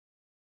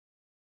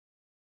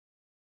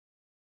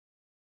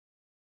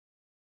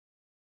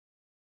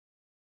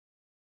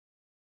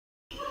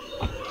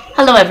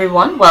Hello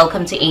everyone,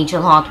 welcome to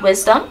Angel Heart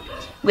Wisdom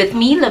with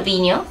me,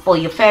 Lavinia, for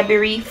your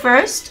February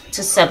 1st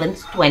to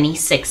 7th,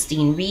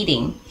 2016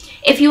 reading.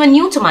 If you are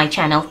new to my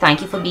channel,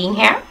 thank you for being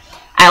here.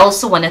 I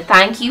also want to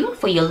thank you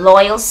for your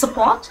loyal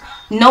support,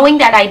 knowing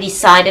that I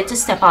decided to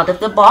step out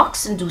of the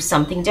box and do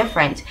something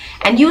different.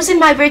 And using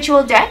my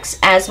virtual decks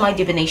as my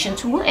divination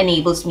tool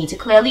enables me to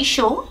clearly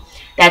show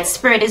that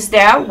Spirit is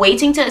there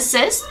waiting to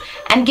assist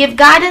and give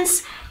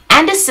guidance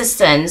and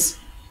assistance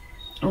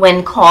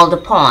when called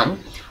upon.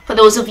 For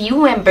those of you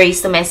who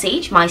embrace the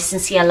message, my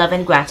sincere love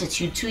and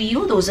gratitude to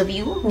you. Those of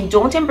you who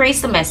don't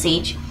embrace the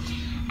message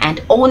and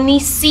only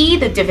see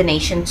the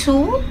divination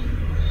tool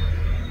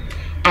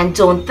and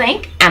don't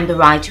think I'm the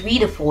right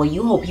reader for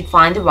you, hope you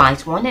find the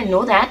right one and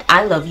know that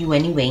I love you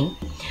anyway.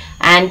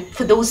 And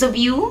for those of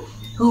you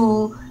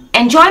who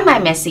enjoy my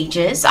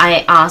messages,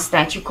 I ask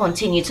that you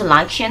continue to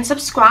like, share and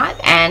subscribe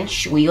and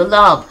show your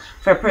love.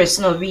 For a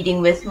personal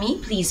reading with me,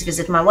 please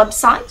visit my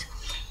website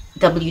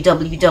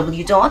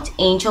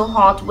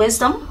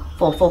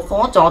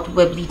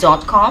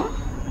www.angelheartwisdom444.weebly.com.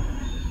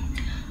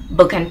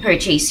 Book and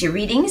purchase your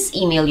readings.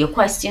 Email your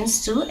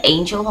questions to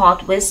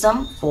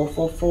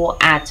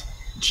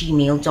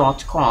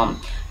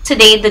angelheartwisdom444@gmail.com.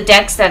 Today the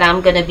decks that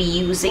I'm going to be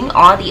using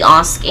are the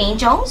Ask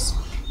Angels,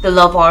 the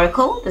Love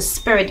Oracle, the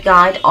Spirit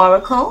Guide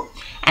Oracle,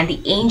 and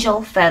the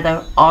Angel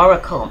Feather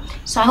Oracle.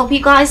 So I hope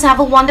you guys have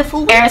a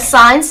wonderful air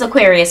signs,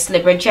 Aquarius,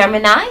 Libra,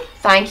 Gemini.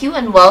 Thank you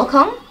and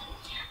welcome.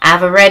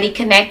 I've already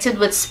connected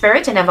with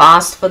Spirit and have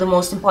asked for the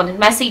most important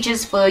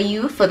messages for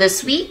you for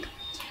this week.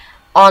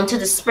 On to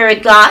the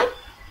Spirit Guide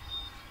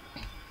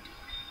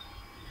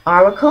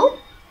Oracle.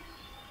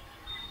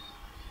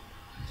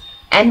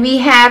 And we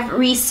have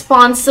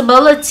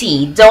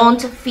responsibility.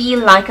 Don't feel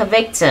like a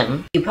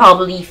victim. You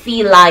probably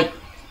feel like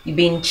you've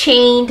been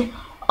chained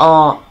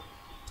or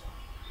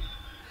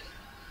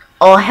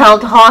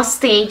held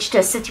hostage to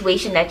a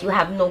situation that you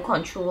have no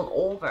control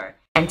over.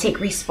 And take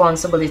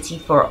responsibility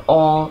for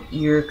all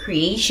your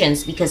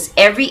creations, because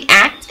every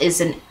act is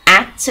an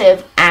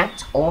active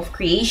act of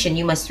creation.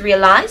 You must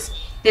realize,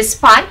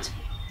 despite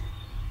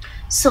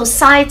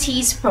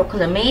society's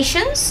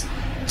proclamations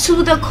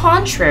to the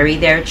contrary,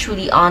 there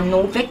truly are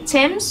no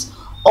victims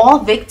or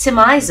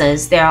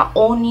victimizers. There are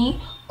only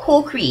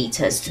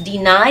co-creators. To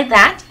deny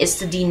that is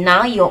to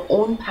deny your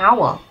own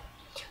power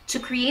to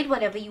create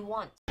whatever you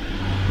want.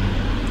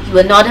 You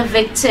are not a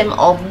victim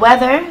of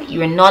weather.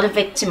 You are not a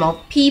victim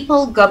of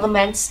people,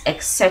 governments,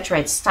 etc.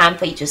 It's time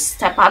for you to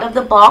step out of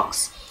the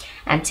box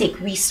and take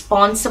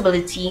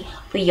responsibility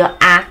for your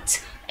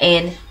act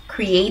in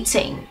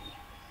creating.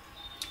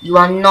 You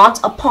are not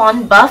a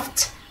pawn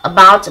buffed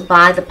about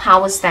by the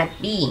powers that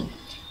be.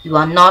 You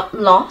are not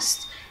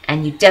lost,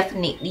 and you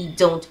definitely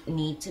don't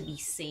need to be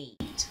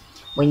saved.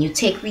 When you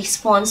take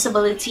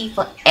responsibility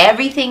for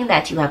everything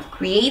that you have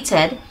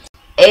created,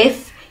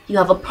 if you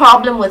have a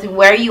problem with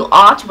where you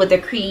are with the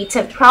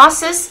creative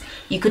process,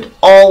 you could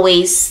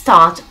always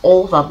start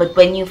over. But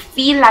when you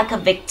feel like a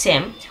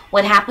victim,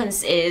 what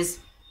happens is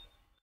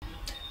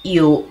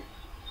you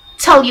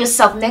tell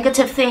yourself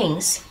negative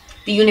things.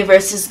 The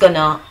universe is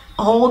gonna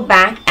hold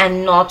back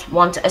and not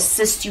want to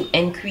assist you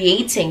in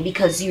creating,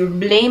 because you're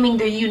blaming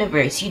the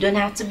universe. You don't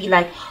have to be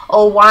like,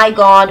 oh, why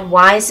God,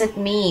 why is it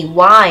me,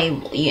 why,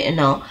 you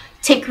know.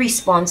 Take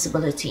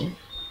responsibility.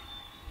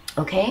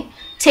 Okay,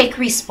 take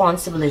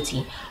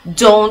responsibility.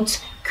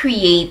 Don't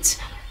create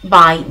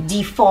by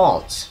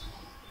default.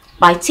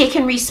 By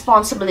taking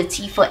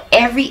responsibility for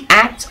every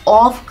act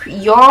of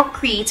your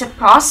creative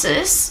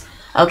process,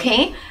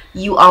 okay,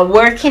 you are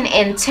working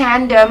in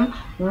tandem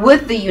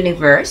with the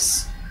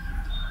universe.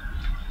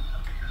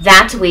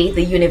 That way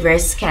the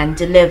universe can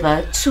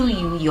deliver to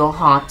you your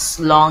heart's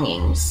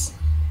longings.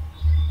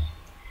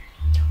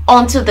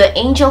 Onto the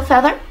Angel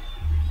Feather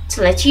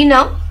to let you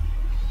know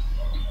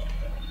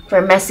for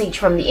a message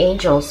from the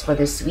angels for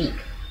this week.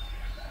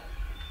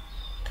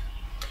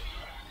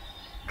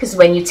 Because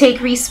when you take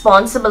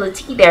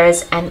responsibility, there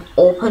is an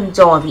open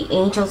door. The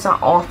angels are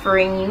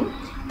offering you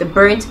the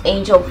burnt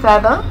angel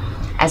feather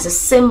as a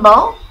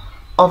symbol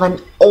of an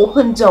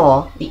open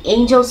door. The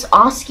angels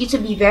ask you to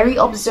be very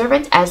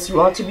observant as you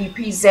are to be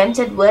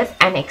presented with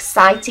an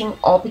exciting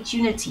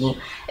opportunity.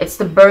 It's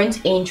the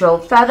burnt angel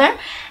feather,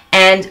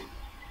 and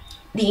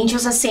the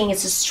angels are saying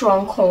it's a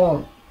strong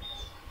call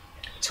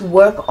to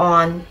work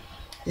on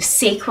the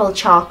sacral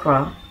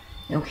chakra,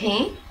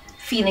 okay?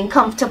 Feeling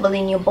comfortable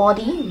in your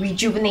body,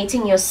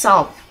 rejuvenating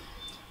yourself,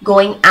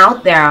 going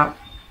out there,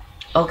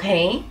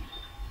 okay?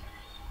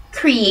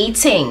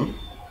 Creating,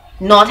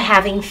 not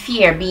having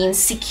fear, being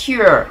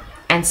secure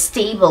and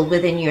stable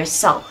within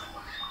yourself.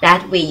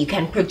 That way you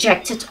can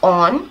project it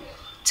on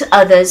to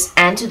others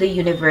and to the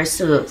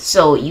universe,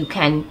 so you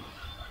can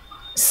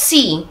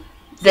see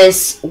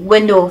this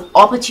window of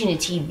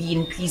opportunity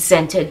being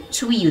presented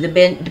to you. The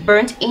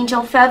burnt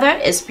angel feather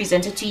is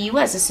presented to you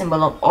as a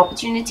symbol of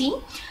opportunity.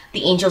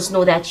 The angels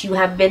know that you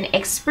have been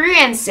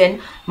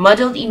experiencing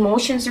muddled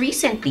emotions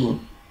recently.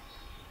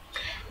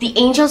 The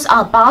angels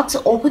are about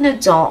to open a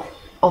door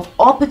of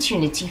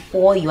opportunity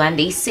for you, and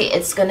they say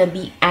it's going to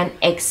be an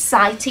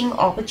exciting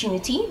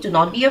opportunity. Do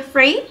not be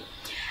afraid.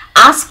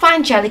 Ask for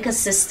angelic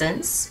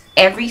assistance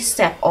every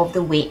step of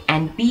the way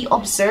and be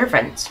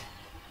observant.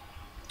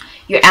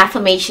 Your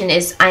affirmation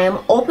is, I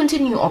am open to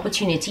new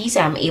opportunities.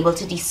 I am able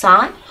to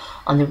decide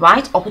on the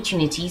right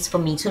opportunities for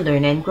me to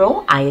learn and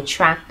grow. I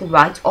attract the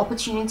right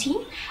opportunity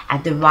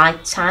at the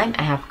right time.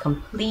 I have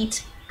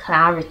complete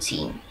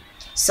clarity.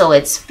 So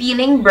it's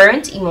feeling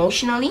burnt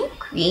emotionally,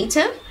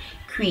 creative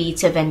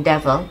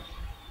endeavor.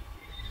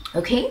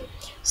 Okay,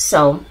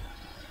 so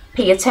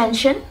pay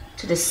attention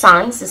to the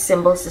signs, the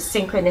symbols, the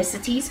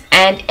synchronicities.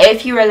 And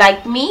if you are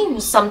like me, who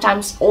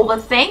sometimes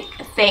overthink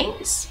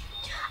things,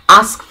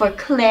 ask for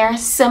clear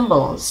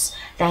symbols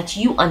that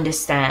you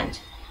understand,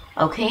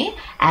 okay,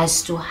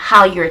 as to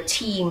how your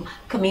team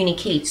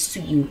communicates to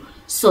you,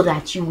 so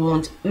that you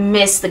won't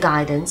miss the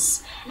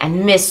guidance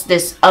and miss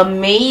this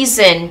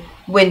amazing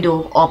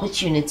window of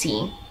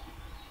opportunity.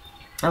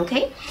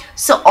 Okay,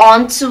 so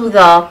on to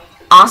the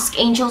Ask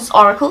Angels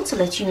Oracle to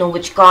let you know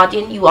which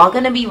guardian you are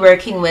going to be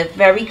working with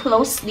very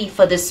closely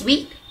for this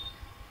week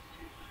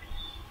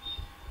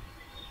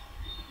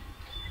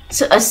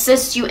to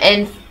assist you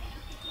in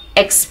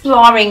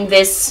exploring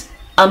this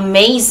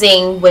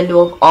amazing window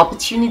of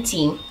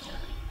opportunity.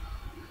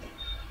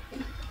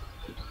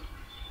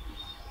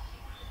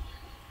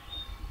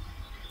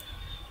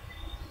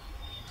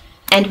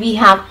 And we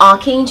have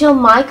Archangel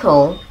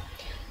Michael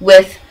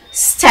with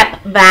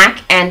Step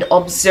Back and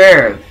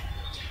Observe.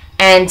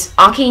 And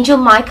Archangel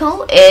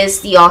Michael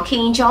is the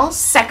archangel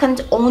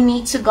second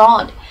only to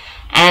God.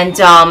 And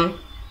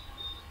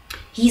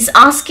he's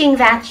asking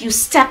that you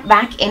step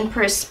back in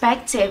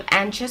perspective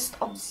and just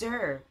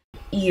observe.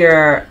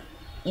 Your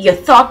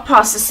thought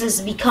processes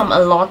become a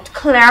lot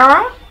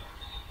clearer.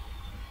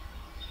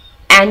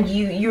 And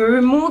you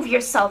remove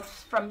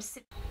yourself from...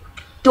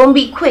 Don't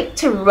be quick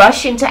to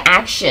rush into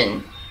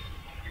action.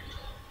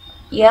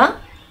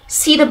 Yeah?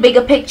 See the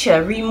bigger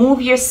picture.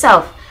 Remove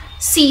yourself.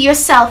 See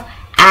yourself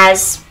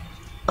as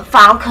a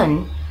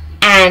falcon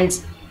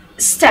and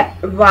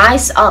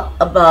rise up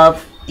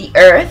above the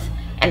earth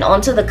and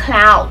onto the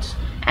clouds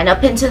and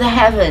up into the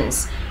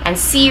heavens, and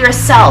see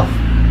yourself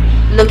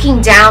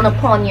looking down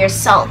upon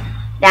yourself.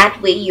 That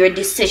way your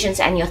decisions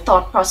and your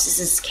thought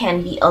processes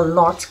can be a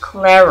lot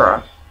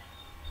clearer.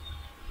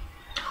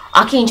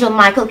 Archangel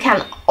Michael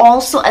can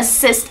also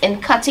assist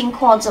in cutting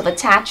cords of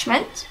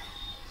attachment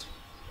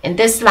in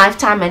this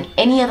lifetime and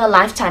any other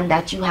lifetime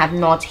that you have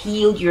not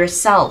healed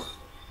yourself.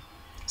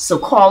 So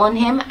call on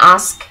him,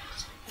 ask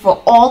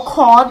for all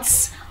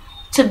cords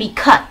to be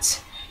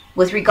cut.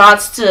 With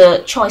regards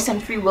to choice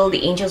and free will,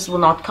 the angels will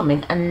not come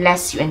in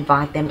unless you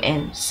invite them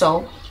in.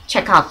 So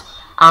check out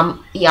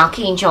the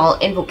Archangel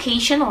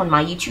Invocation on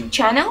my YouTube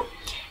channel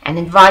and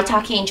invite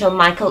Archangel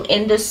Michael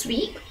in this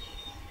week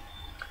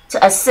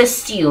to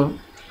assist you.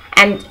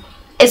 And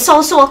it's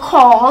also a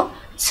call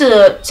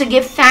to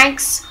give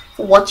thanks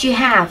for what you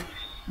have.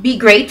 Be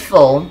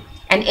grateful.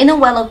 An inner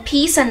well of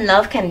peace and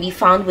love can be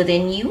found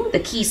within you. The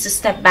key is to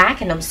step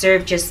back and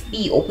observe. Just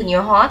be. Open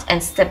your heart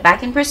and step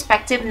back in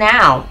perspective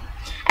now.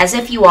 As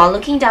if you are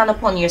looking down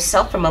upon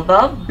yourself from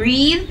above.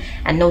 Breathe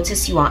and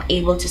notice you are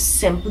able to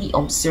simply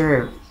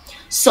observe.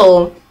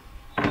 So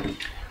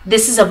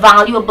this is a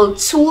valuable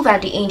tool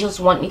that the angels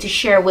want me to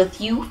share with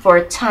you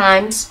for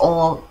times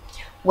or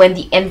when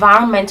the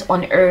environment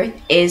on earth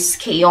is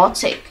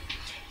chaotic.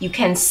 You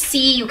can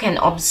see, you can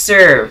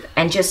observe,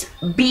 and just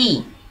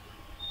be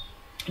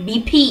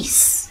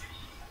peace.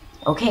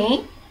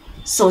 Okay,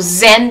 so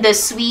Zen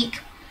this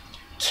week.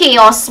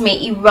 Chaos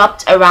may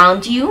erupt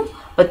around you,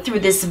 but through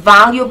this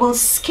valuable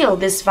skill,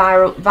 this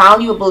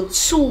valuable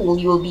tool,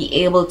 you will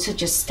be able to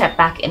just step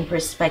back in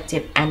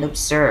perspective and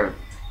observe,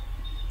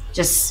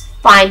 just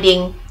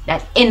finding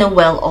that inner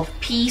well of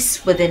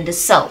peace within the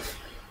self.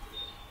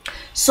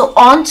 So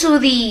on to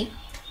the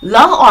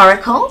Love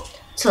Oracle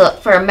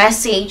for a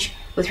message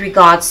with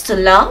regards to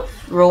love,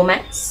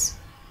 romance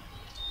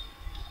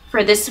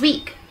for this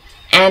week.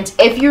 And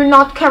if you're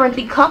not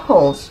currently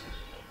coupled,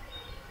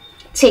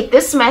 take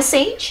this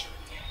message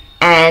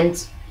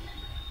and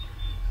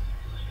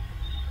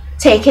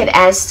take it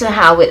as to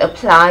how it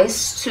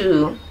applies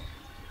to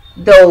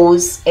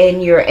those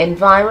in your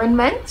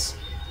environment,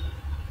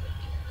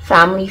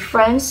 family,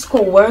 friends,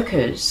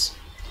 co-workers.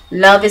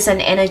 Love is an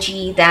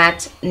energy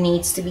that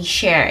needs to be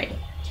shared.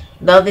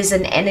 Love is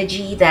an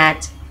energy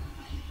that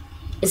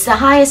is the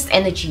highest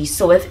energy.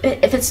 So if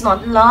it's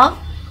not love,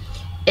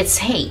 it's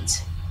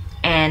hate.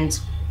 And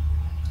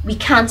we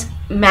can't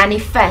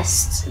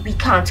manifest, we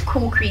can't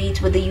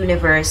co-create with the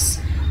universe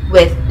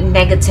with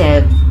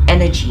negative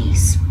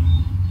energies.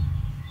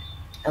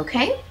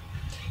 Okay?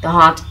 The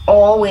heart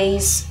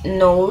always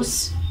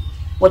knows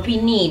what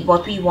we need,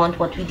 what we want,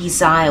 what we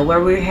desire,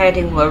 where we're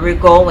heading, where we're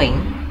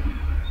going,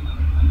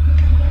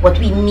 what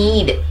we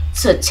need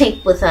to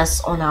take with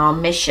us on our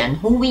mission,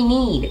 who we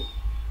need.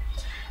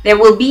 There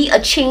will be a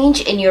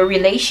change in your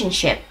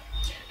relationship.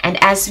 And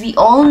as we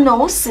all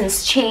know,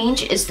 since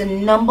change is the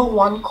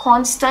 #1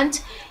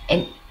 constant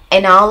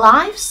in our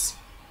lives,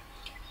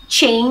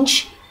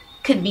 Change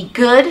could be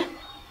good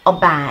or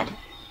bad.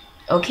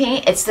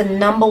 Okay, it's the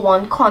number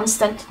one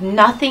constant.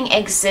 Nothing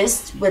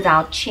exists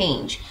without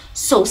change.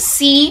 So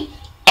see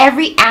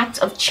every act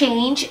of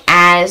change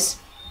as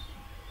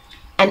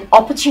an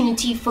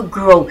opportunity for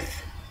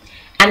growth,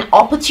 an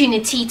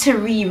opportunity to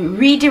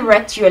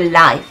redirect your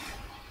life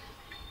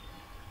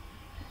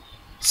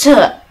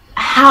to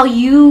how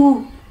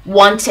you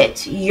want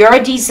it, your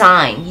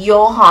design,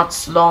 your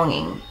heart's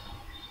longing.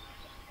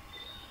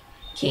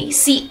 Okay,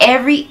 see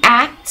every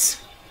act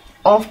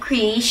of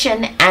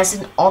creation as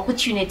an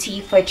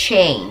opportunity for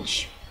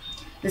change.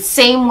 The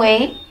same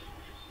way,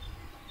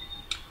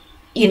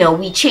 you know,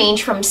 we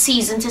change from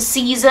season to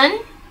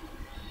season.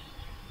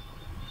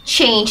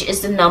 Change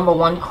is the number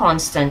one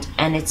constant,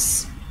 and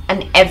it's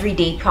an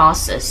everyday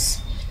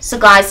process. So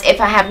guys, if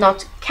I have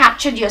not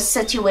captured your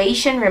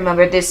situation,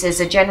 remember this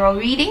is a general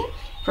reading.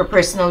 For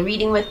personal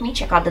reading with me,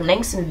 check out the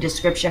links in the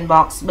description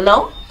box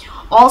below.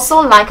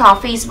 Also, like our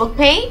Facebook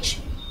page.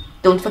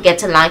 Don't forget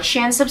to like,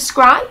 share, and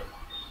subscribe.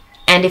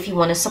 And if you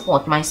want to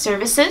support my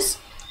services,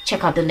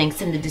 check out the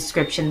links in the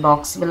description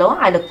box below.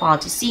 I look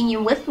forward to seeing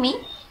you with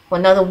me for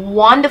another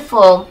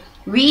wonderful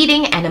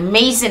reading and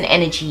amazing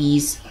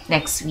energies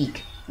next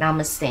week.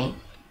 Namaste.